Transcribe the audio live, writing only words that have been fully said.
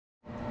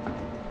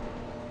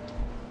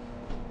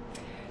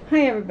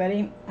Hi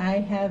everybody, I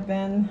have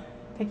been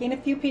picking a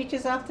few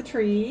peaches off the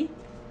tree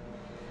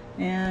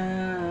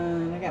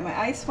and I got my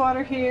ice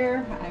water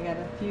here. I got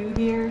a few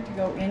here to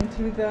go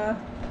into the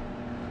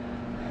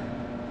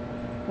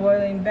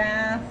boiling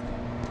bath.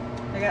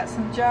 I got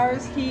some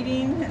jars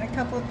heating and a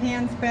couple of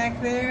pans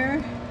back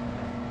there.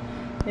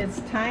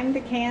 It's time to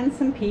can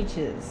some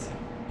peaches.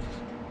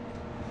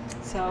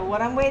 So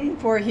what I'm waiting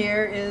for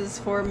here is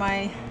for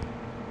my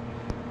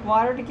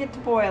water to get to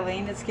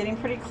boiling. It's getting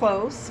pretty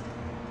close.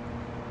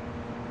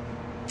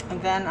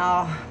 And then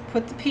I'll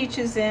put the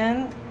peaches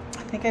in.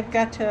 I think I've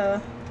got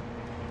to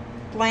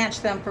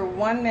blanch them for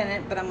 1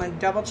 minute, but I'm going to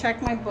double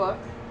check my book.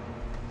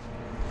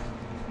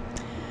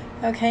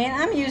 Okay, and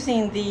I'm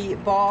using the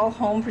Ball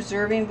Home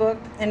Preserving book,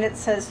 and it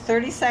says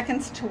 30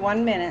 seconds to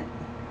 1 minute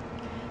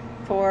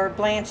for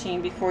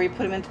blanching before you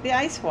put them into the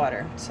ice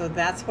water. So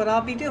that's what I'll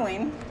be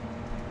doing.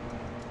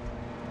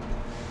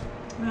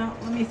 Well,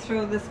 let me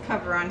throw this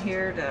cover on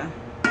here to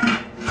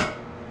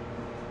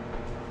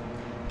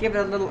give it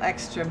a little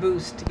extra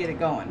boost to get it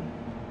going.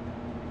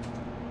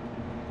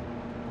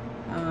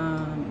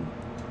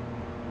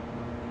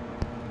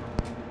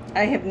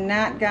 I have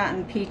not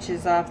gotten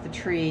peaches off the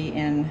tree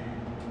in,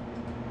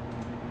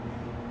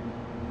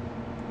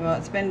 well,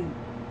 it's been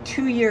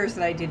 2 years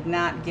that I did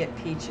not get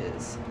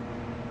peaches.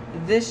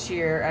 This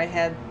year I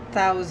had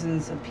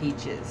thousands of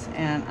peaches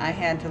and I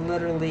had to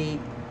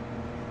literally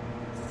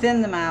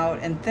thin them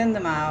out,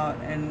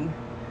 and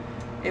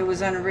it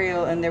was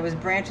unreal, and there was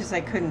branches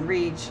I couldn't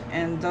reach,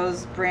 and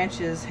those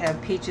branches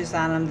have peaches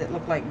on them that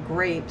look like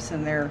grapes,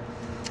 and they're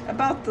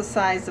about the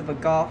size of a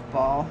golf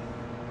ball.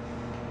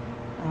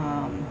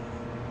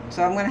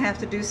 So I'm going to have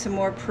to do some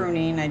more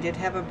pruning. I did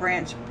have a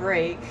branch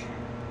break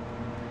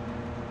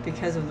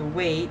because of the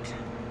weight,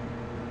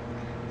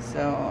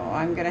 so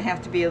I'm going to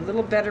have to be a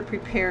little better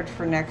prepared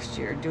for next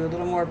year. Do a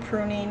little more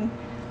pruning,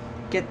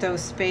 get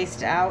those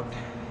spaced out,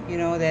 you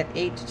know, that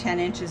 8 to 10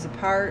 inches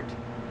apart.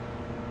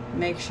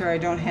 Make sure I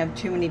don't have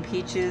too many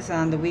peaches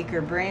on the weaker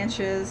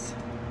branches.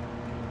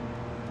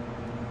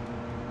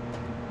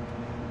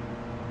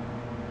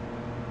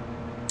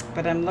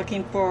 But I'm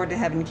looking forward to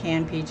having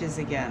canned peaches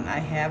again. I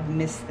have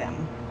missed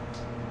them.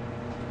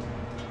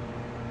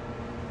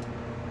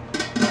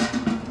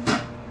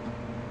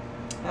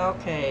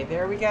 Okay,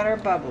 there we got our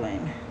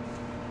bubbling.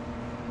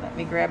 Let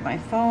me grab my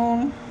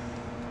phone.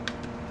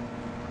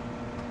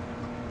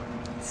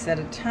 Set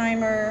a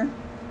timer.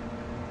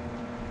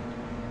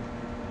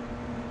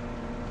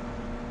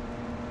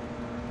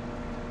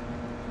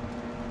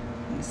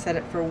 Set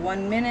it for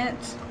 1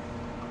 minute.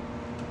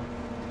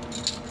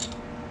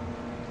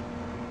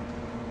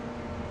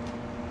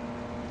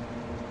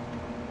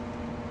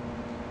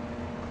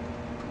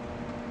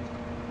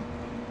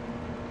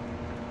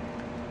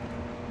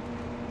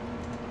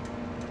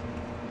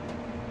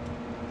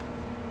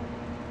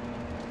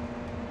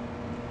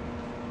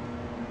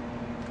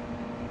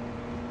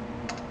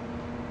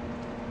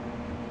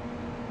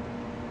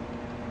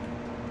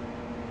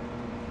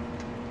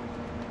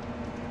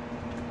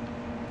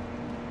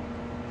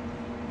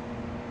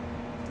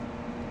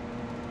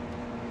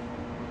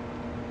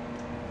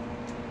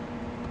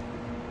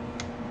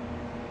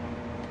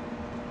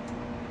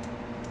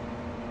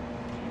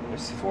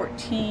 There's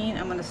 14.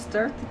 I'm going to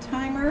start the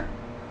timer.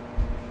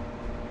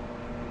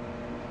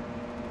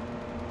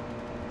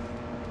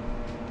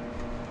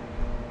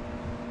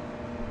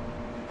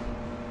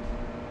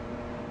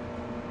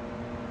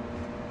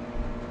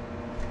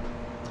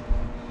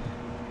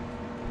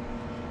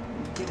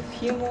 Get a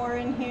few more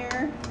in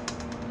here.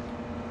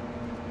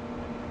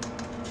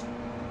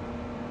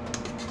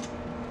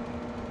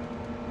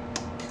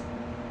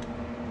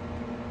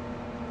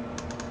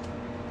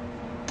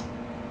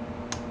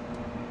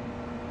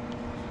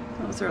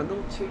 Those are a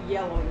little too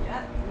yellow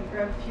yet. Let me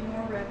grab a few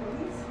more red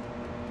ones.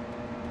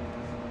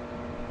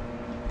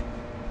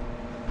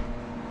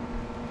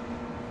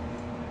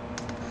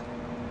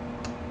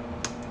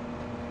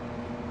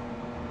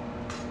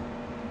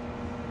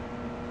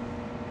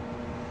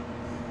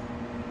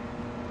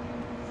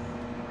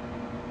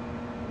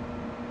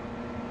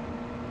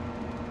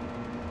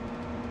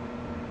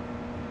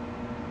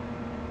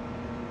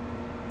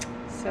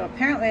 So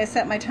apparently I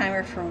set my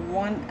timer for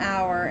 1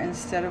 hour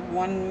instead of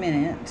 1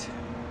 minute.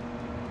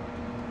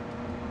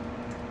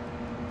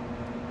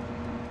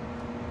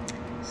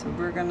 So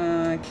we're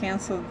gonna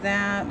cancel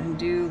that and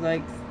do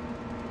like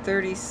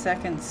 30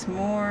 seconds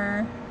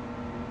more.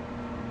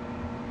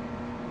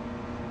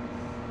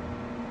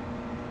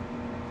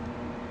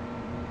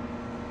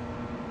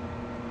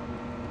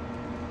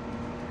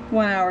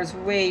 One hour is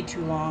way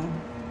too long.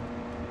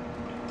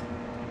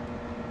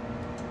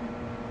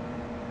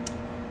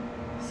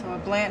 So I'll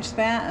blanch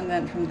that, and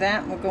then from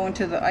that we'll go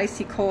into the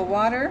icy cold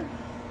water,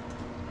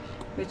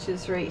 which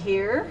is right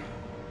here.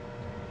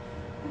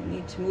 I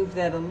need to move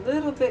that a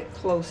little bit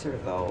closer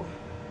though.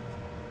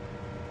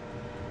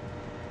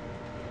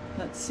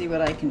 Let's see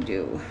what I can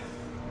do.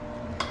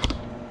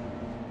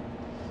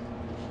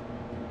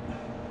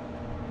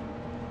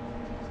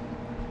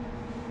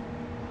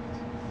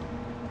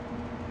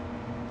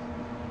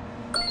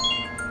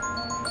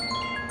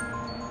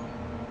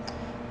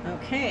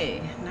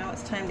 Okay, now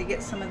it's time to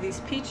get some of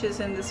these peaches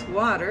in this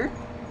water.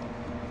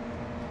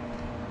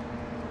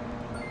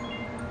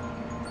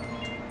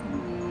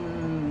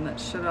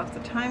 Let's shut off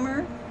the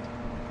timer.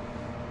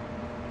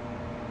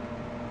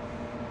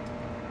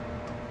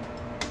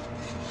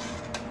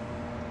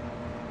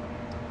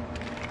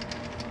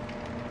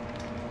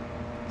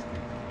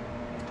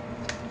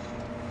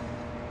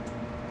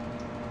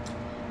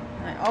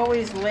 I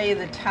always lay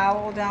the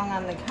towel down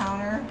on the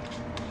counter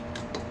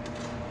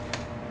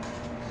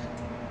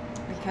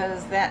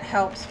because that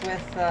helps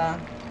with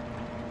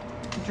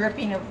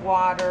dripping of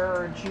water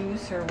or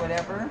juice or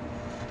whatever.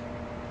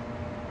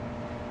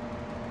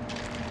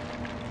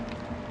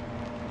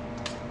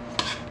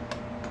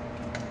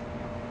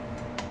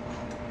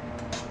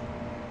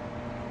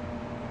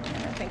 And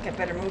I think I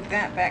better move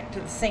that back to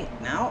the sink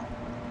now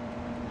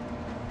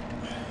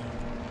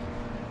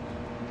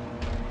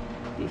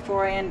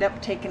before I end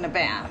up taking a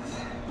bath.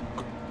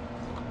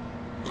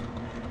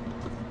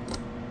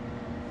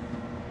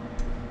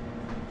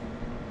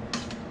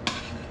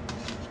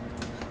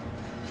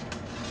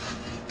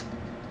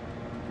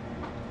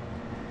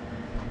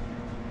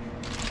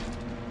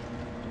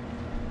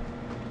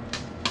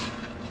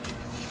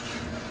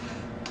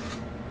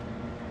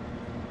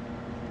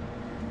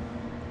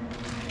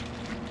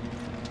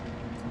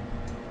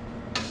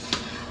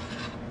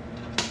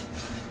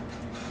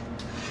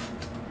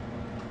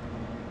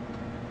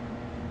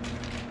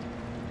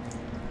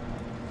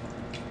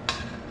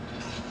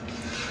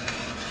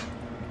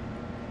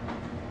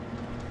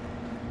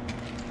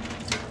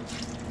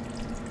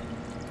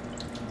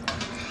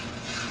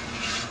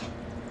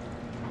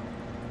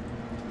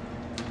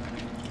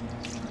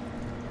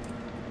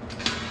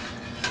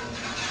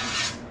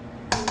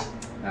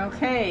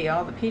 Okay,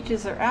 all the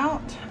peaches are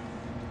out.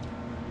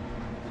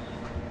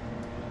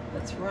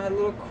 Let's run a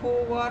little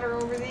cool water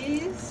over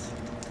these.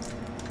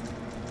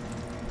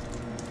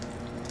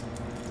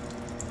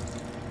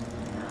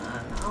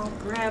 And I'll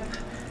grab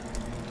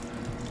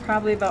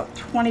probably about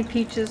 20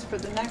 peaches for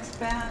the next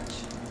batch.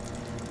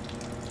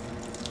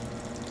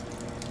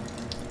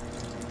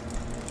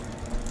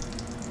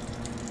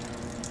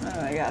 What do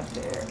I got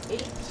there?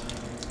 8.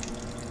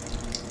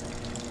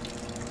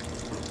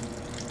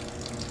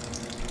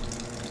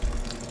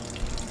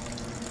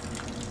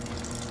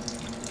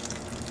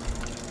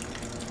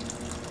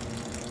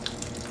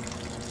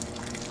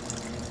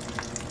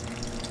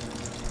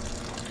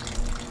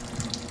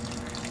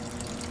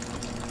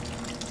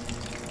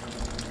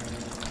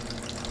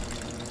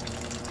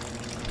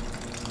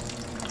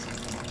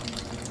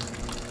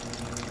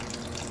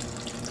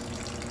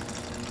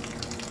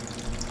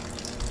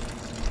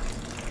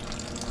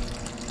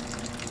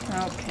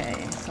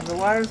 Okay, so the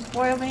water's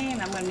boiling.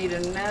 I'm going to need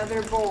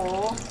another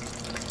bowl.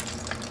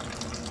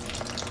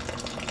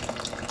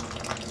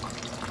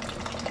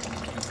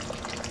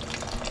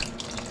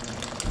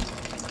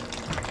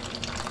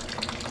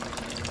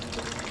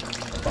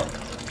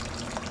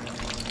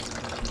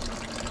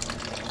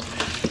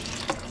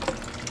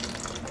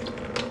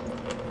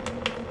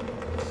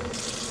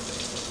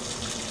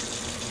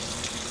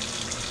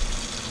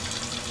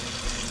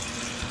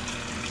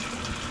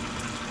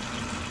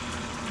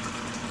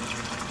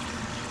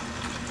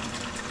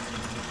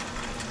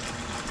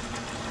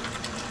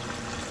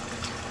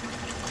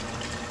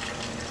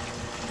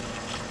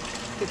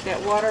 Get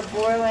that water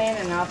boiling,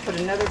 and I'll put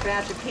another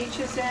batch of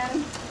peaches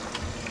in.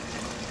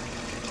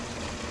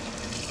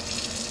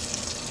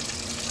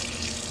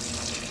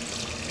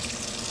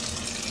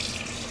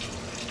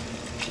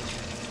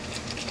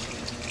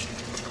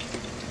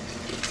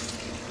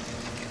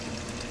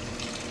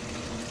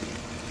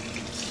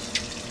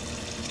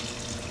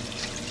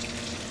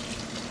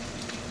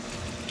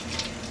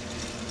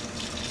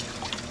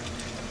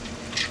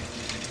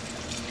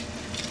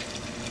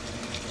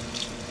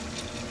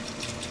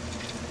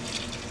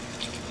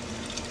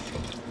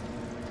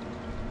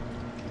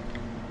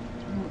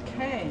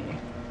 Okay.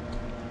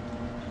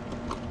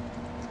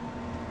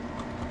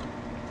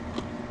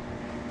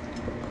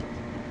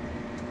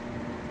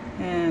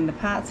 And the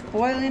pot's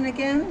boiling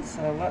again,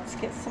 so let's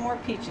get some more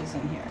peaches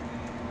in here.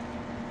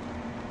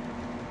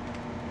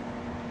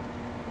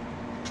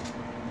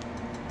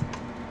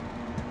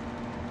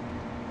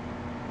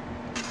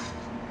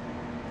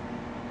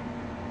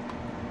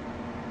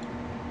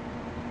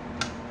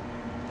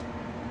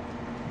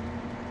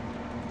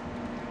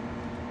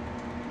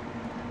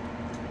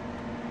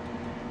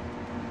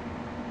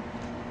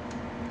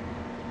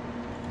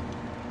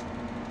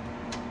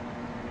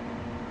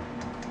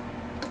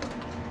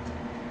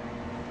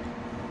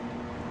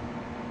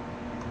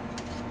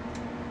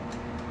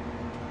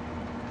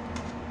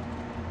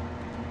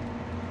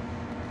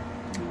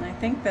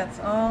 I think that's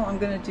all I'm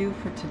going to do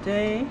for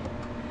today.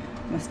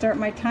 I'm going to start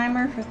my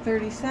timer for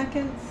 30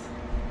 seconds.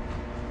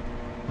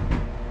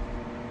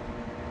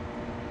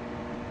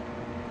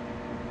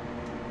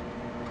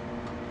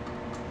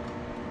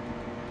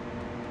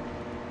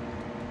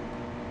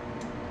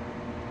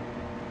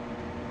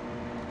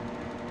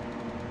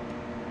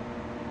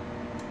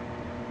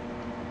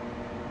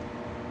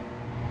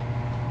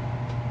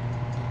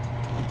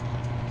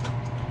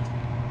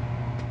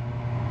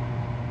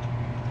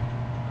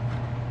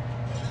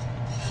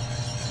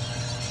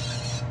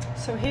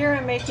 So here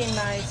I'm making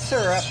my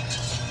syrup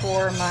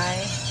for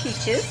my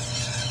peaches,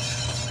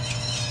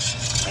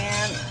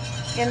 and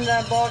in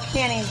the bulk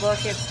canning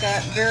book it's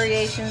got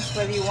variations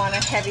whether you want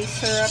a heavy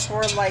syrup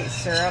or a light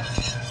syrup,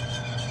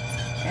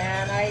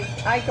 and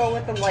I go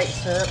with the light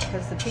syrup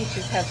because the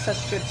peaches have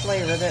such good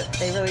flavor that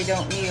they really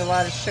don't need a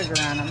lot of sugar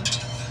on them.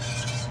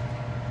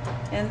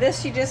 And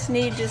this you just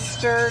need to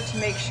stir to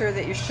make sure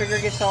that your sugar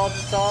gets all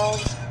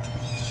dissolved,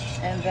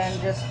 and then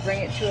just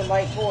bring it to a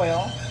light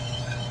boil,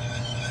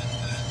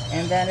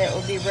 and then it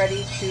will be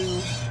ready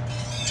to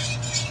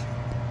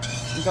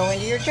go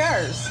into your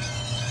jars.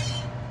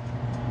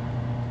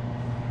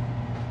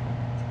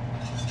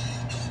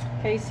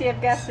 Okay, you see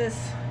I've got this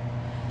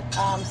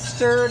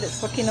stirred.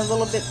 It's looking a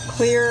little bit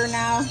clearer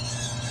now.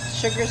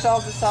 Sugar's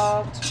all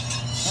dissolved.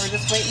 We're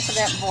just waiting for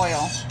that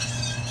boil.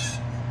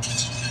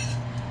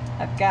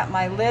 I've got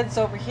my lids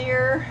over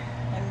here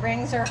and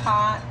rings are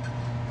hot.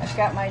 I've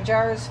got my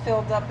jars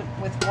filled up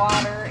with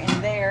water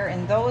in there,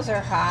 and those are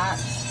hot.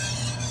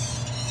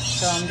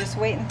 So I'm just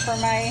waiting for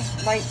my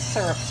light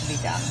syrup to be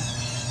done.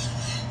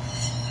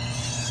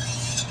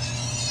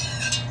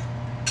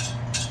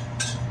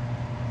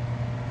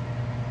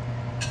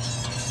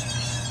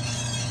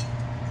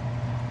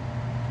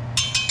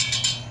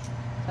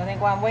 So I think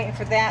while I'm waiting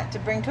for that to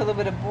bring to a little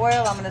bit of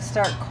boil, I'm going to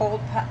start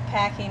cold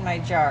packing my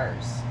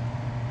jars.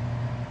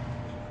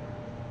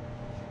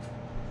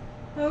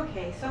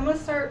 Okay, so I'm going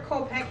to start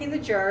cold packing the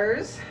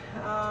jars.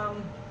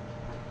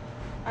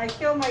 I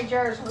fill my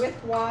jars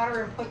with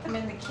water and put them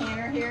in the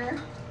canner here,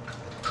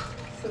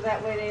 so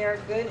that way they are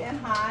good and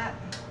hot,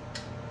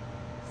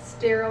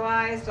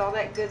 sterilized, all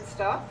that good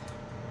stuff.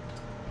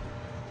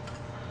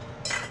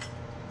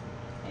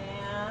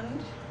 And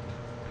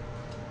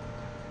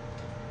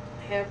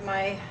I have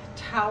my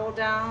towel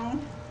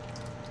down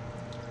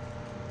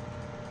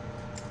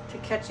to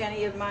catch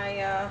any of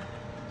my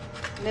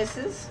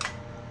misses.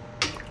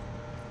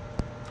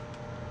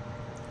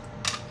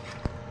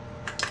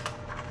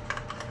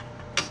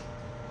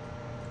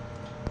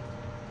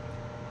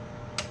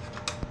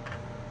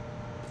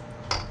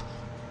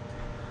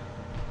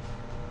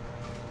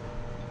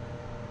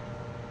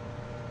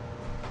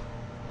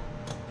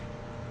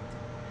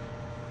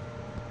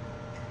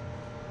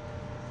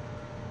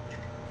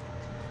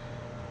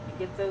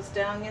 Get those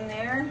down in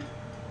there,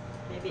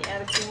 maybe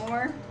add a few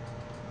more.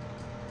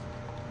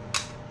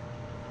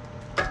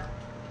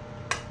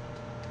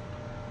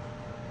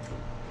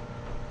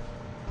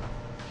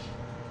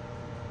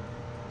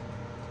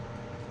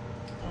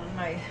 And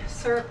my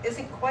syrup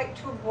isn't quite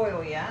to a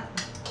boil yet.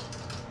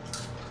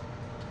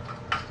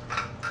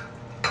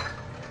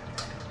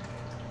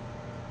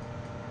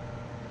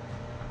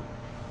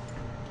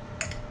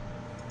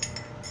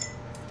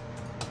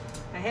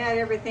 I had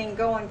everything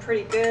going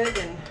pretty good,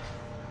 and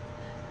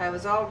I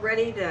was all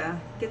ready to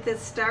get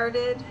this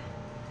started,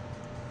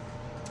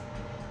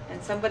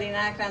 and somebody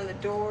knocked on the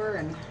door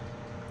and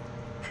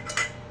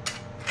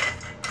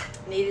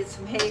needed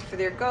some hay for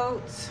their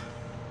goats,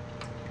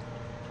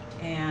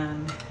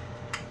 and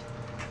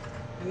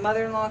my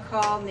mother-in-law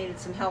called, needed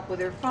some help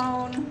with her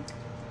phone.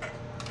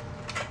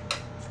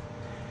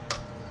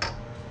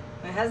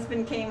 My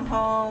husband came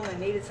home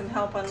and needed some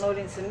help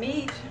unloading some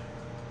meat.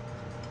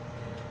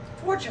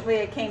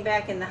 Fortunately, I came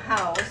back in the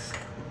house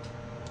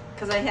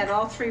because I had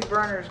all 3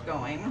 burners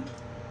going.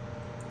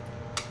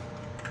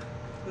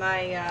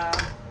 My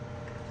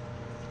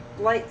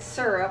light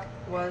syrup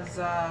was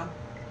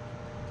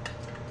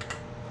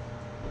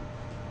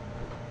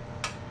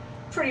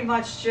pretty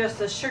much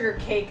just a sugar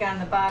cake on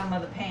the bottom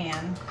of the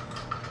pan.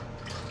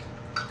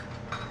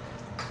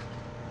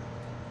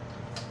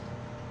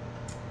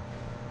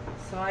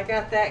 So I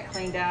got that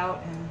cleaned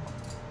out and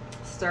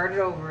started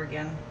over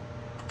again.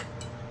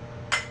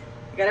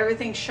 I got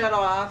everything shut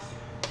off.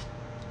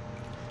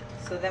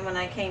 So then when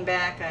I came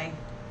back, I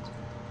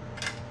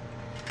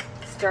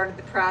started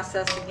the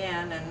process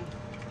again, and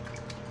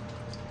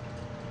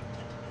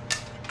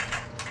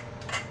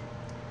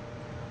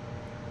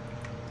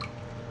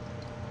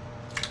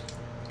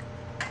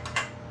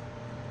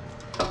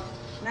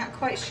not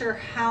quite sure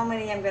how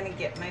many I'm going to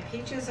get. My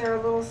peaches are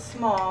a little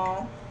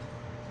small,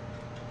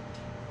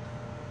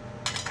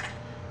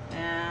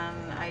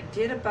 and I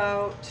did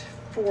about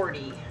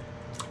 40.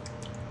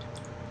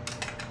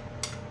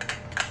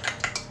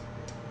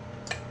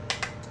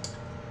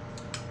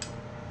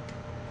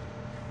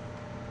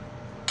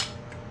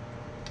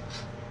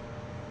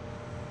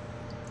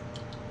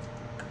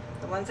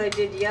 The ones I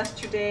did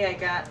yesterday, I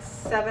got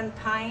 7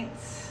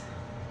 pints,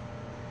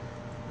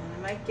 and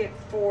I might get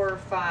 4 or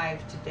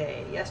 5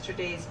 today.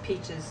 Yesterday's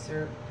peaches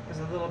was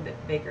a little bit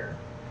bigger.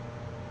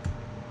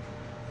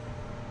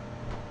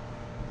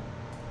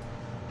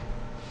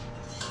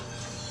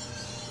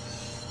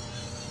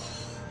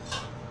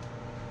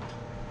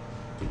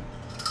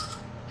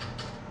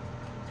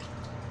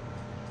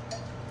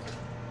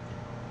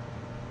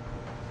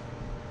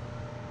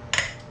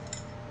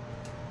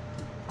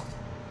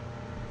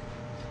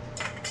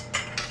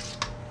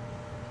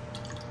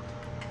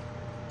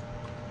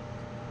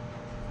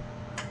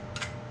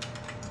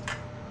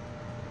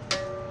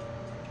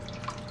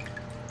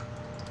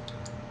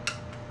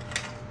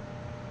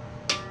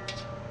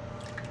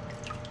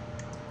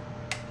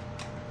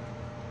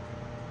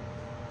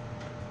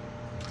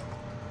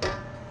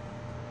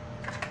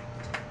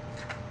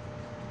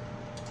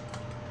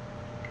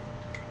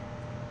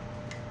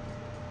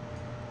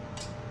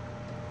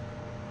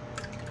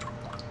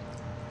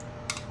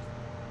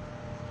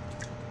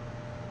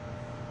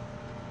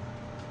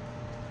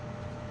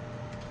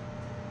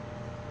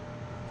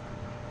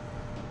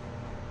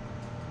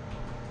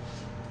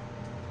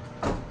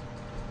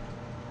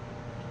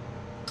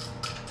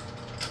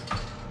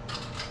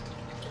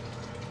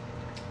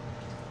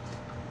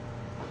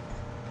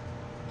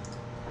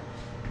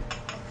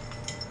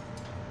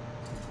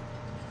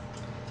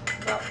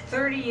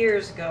 30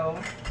 years ago,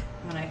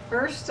 when I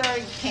first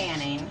started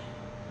canning,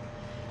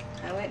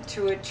 I went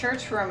to a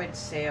church rummage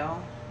sale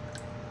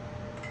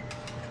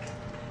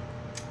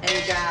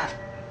and got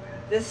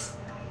this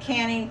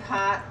canning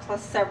pot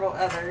plus several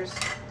others,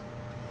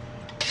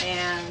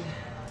 and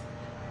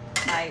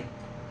my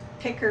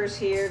pickers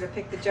here to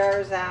pick the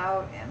jars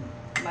out, and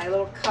my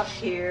little cup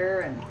here,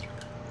 and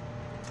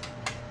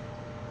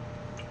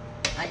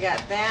I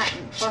got that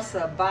and plus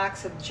a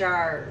box of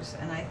jars,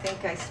 and I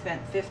think I spent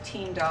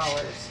 $15,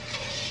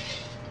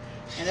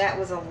 and that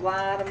was a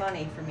lot of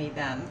money for me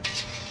then,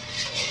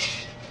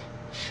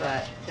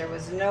 but there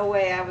was no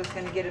way I was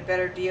going to get a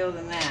better deal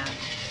than that.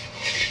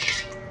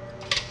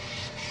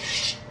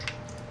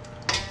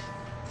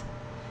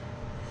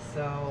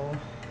 So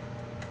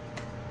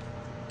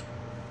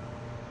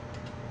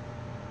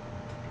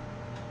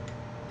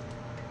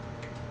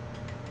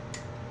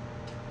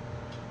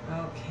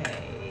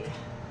okay.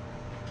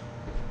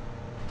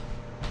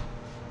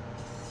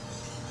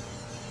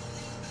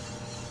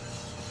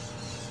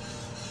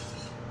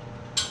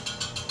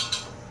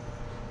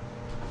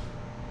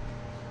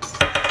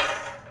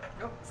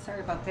 Oh, sorry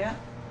about that.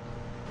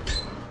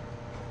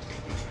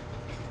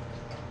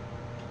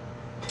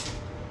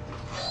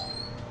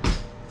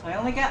 I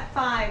only got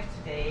 5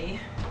 today.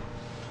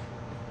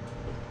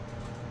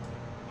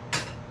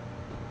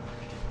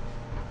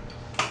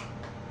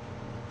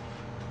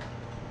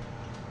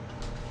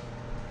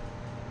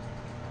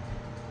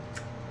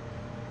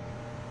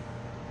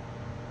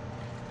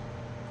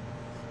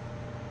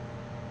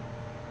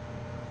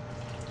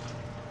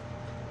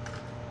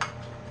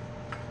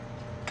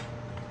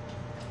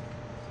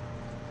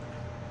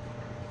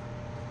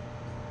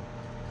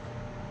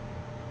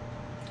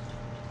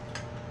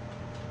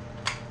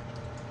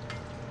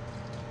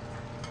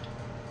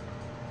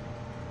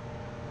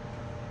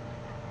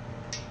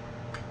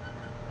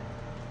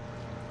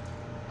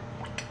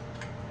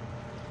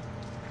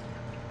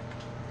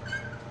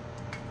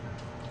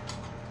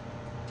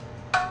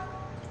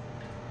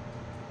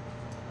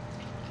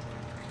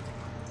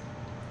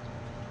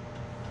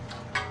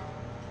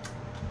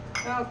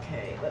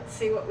 Okay, let's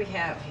see what we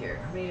have here.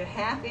 We need a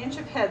 1/2 inch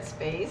of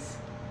headspace.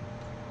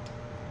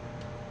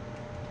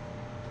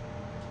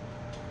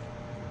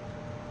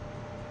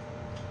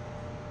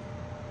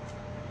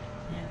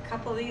 And a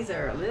couple of these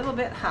are a little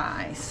bit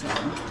high, so let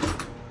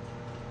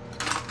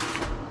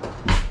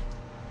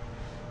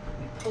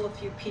me pull a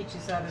few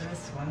peaches out of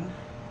this one.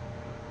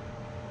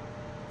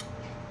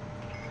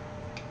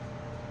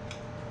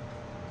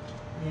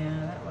 Yeah,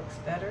 that looks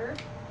better.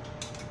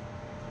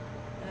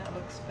 That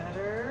looks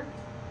better.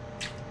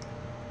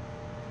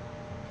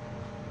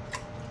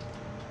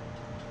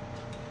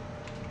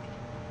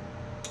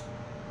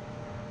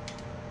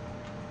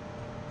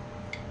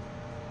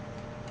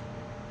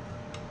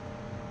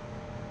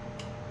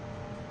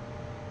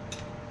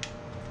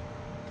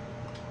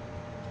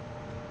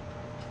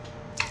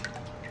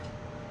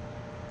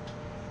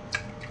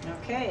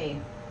 Okay,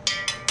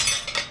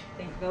 I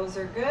think those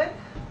are good.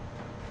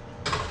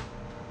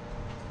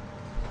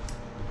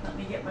 Let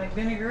me get my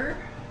vinegar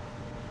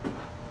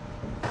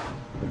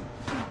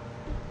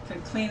to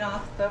clean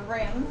off the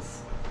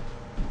rims.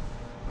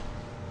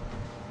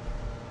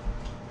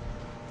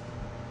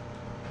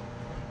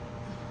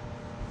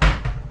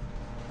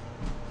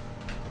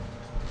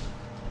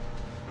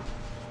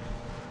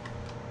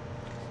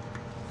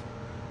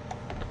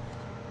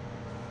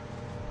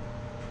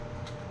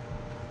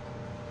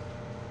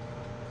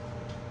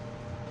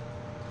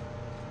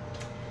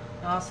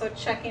 Also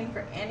checking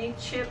for any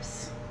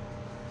chips.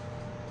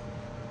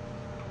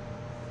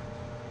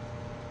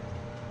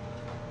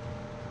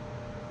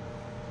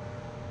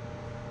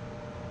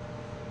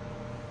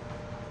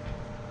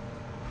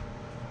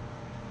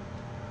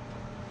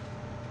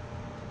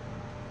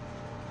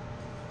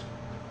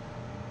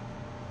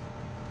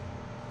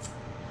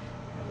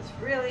 I was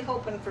really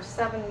hoping for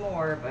 7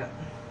 more, but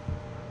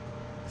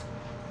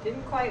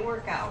didn't quite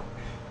work out.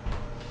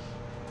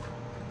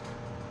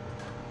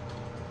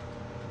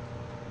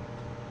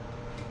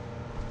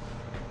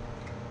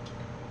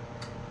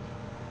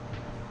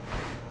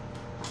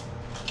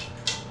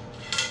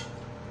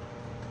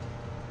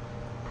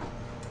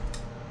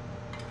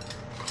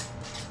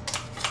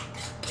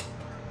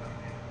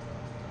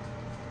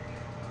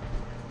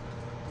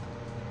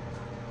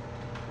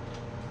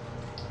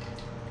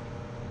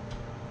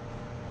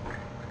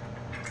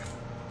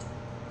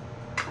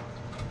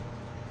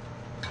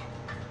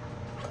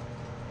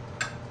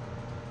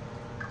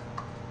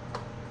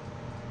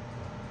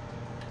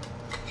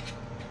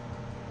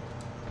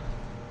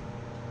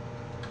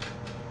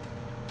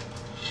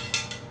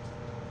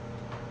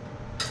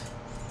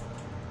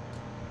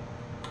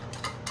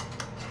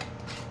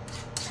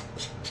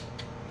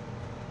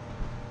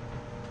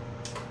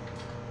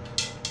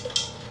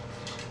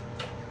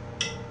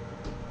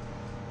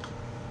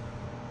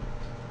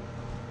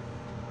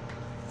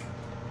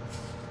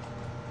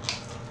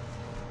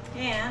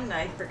 And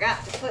I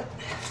forgot to put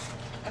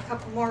a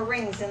couple more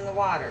rings in the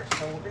water,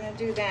 so we're going to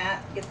do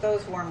that, get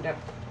those warmed up.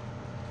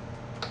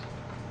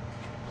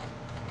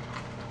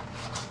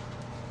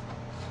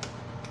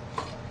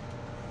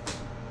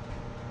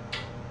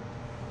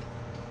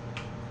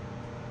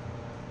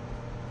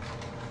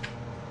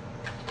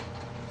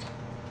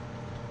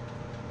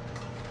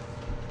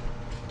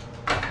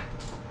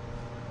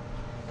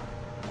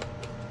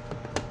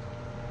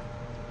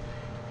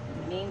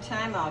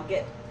 meantime, I'll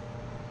get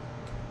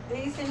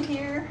these in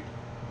here.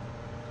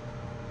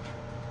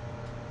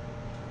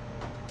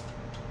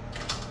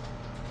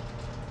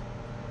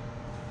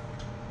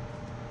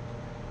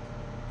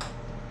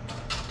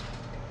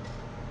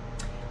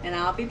 And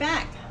I'll be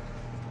back.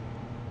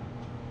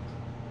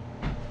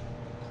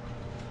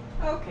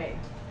 Okay,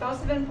 those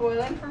have been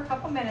boiling for a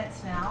couple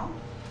minutes now,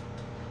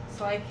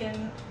 so I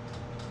can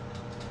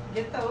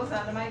get those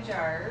out of my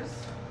jars.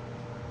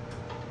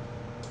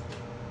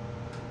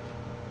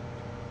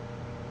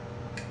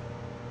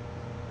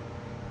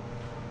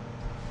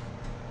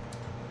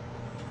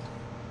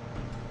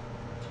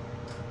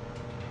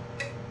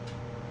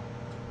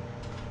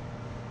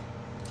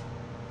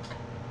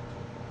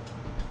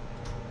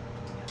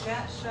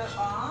 That shut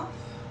off.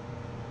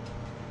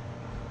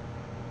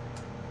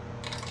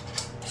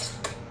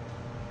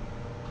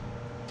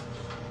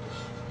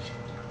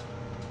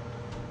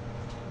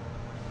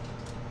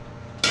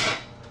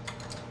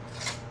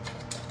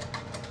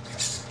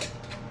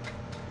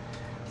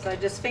 So I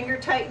just finger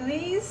tighten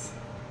these,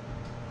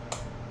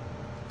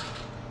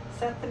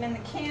 set them in the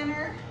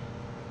canner,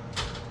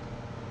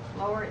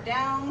 lower it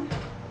down,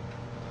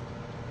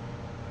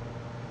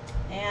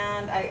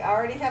 and I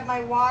already have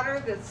my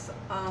water that's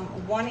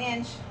 1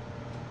 inch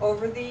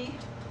over the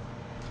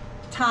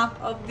top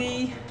of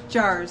the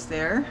jars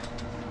there.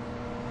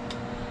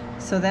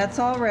 So that's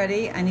all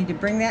ready. I need to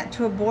bring that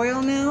to a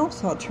boil now,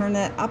 so I'll turn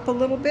that up a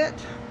little bit,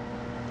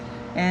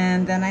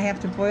 and then I have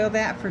to boil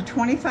that for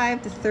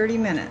 25 to 30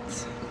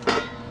 minutes.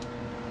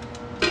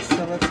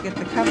 So let's get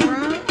the cover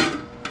on,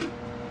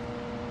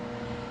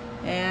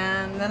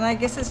 and then I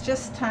guess it's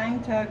just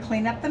time to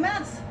clean up the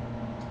mess.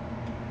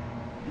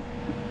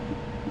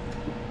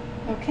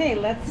 Okay,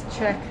 let's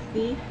check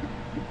the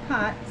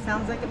pot.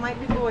 Sounds like it might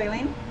be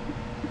boiling.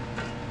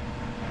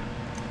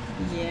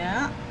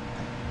 Yeah,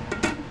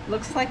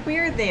 looks like we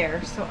are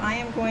there. So I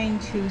am going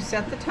to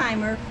set the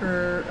timer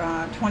for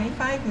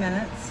 25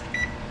 minutes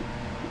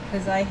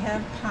because I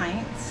have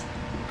pints.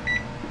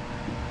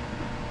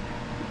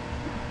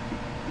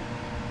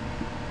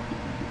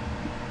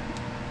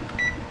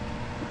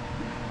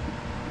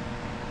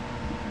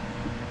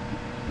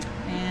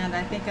 And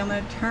I think I'm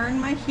going to turn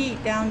my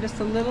heat down just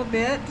a little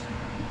bit,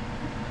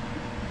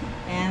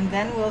 and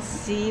then we'll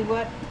see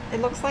what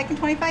it looks like in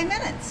 25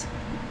 minutes.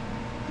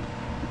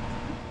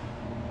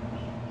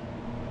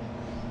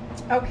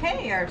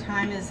 Okay, our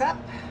time is up.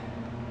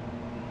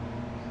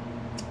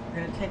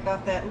 We're going to take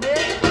off that lid.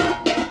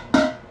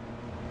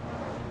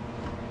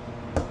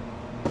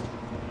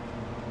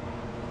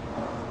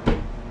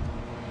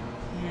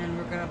 And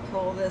we're going to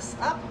pull this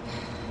up.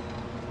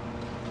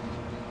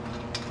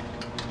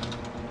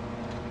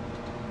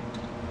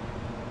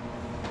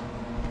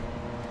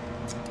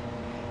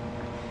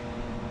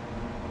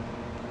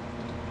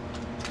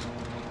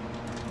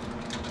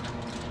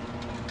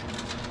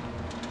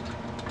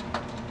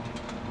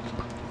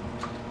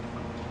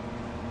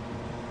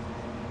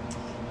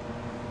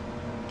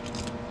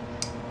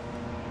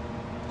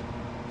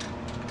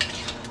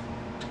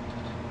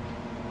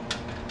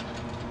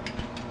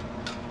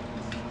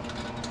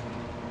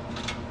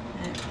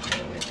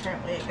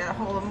 Apparently it got a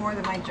hold of more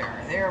than my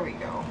jar. There we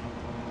go.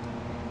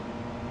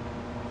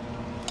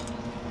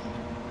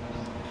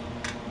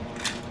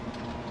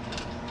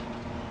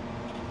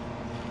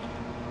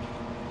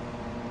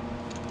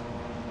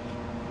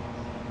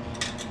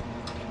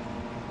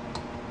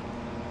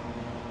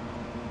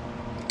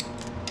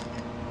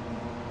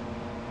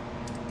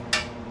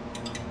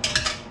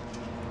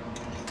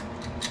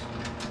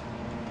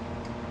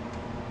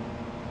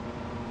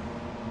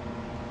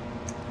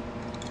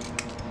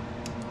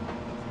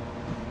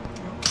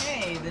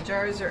 The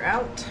jars are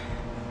out.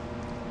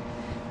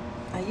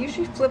 I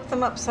usually flip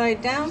them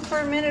upside down for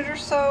a minute or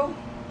so.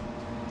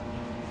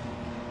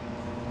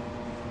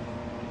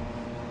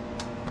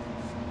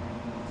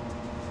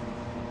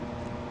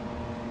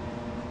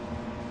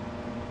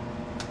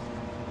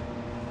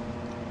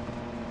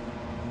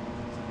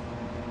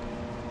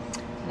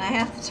 And I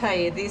have to tell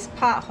you, these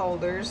pot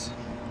holders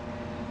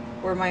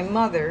were my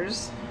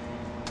mother's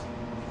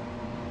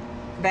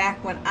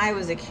back when I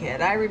was a kid.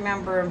 I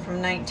remember them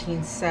from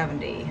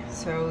 1970.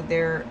 So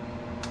they're,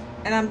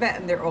 and I'm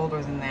betting they're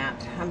older than that.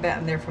 I'm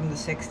betting they're from the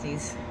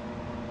 60s.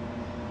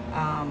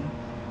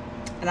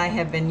 And I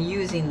have been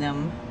using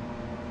them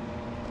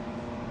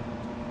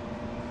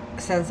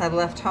since I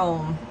left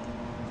home.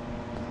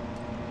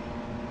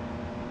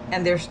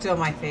 And they're still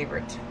my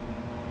favorite.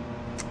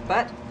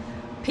 But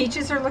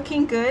peaches are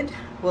looking good.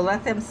 We'll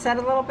let them set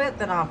a little bit,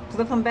 then I'll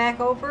flip them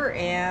back over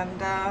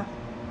and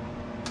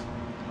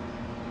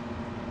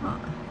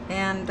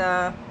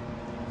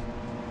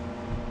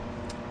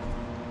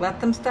let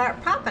them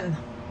start popping.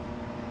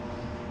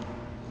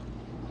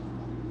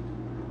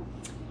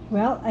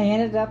 Well, I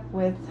ended up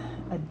with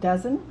a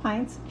dozen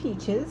pints of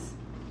peaches.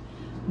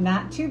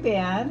 Not too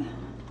bad.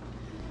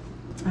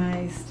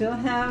 I still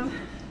have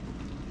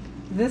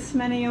this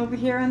many over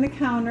here on the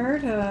counter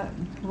to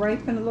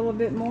ripen a little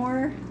bit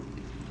more.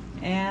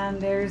 And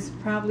there's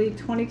probably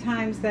 20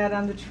 times that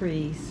on the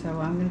tree. So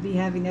I'm going to be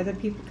having other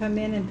people come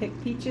in and pick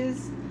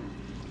peaches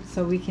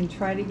so we can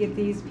try to get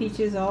these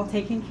peaches all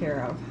taken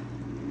care of.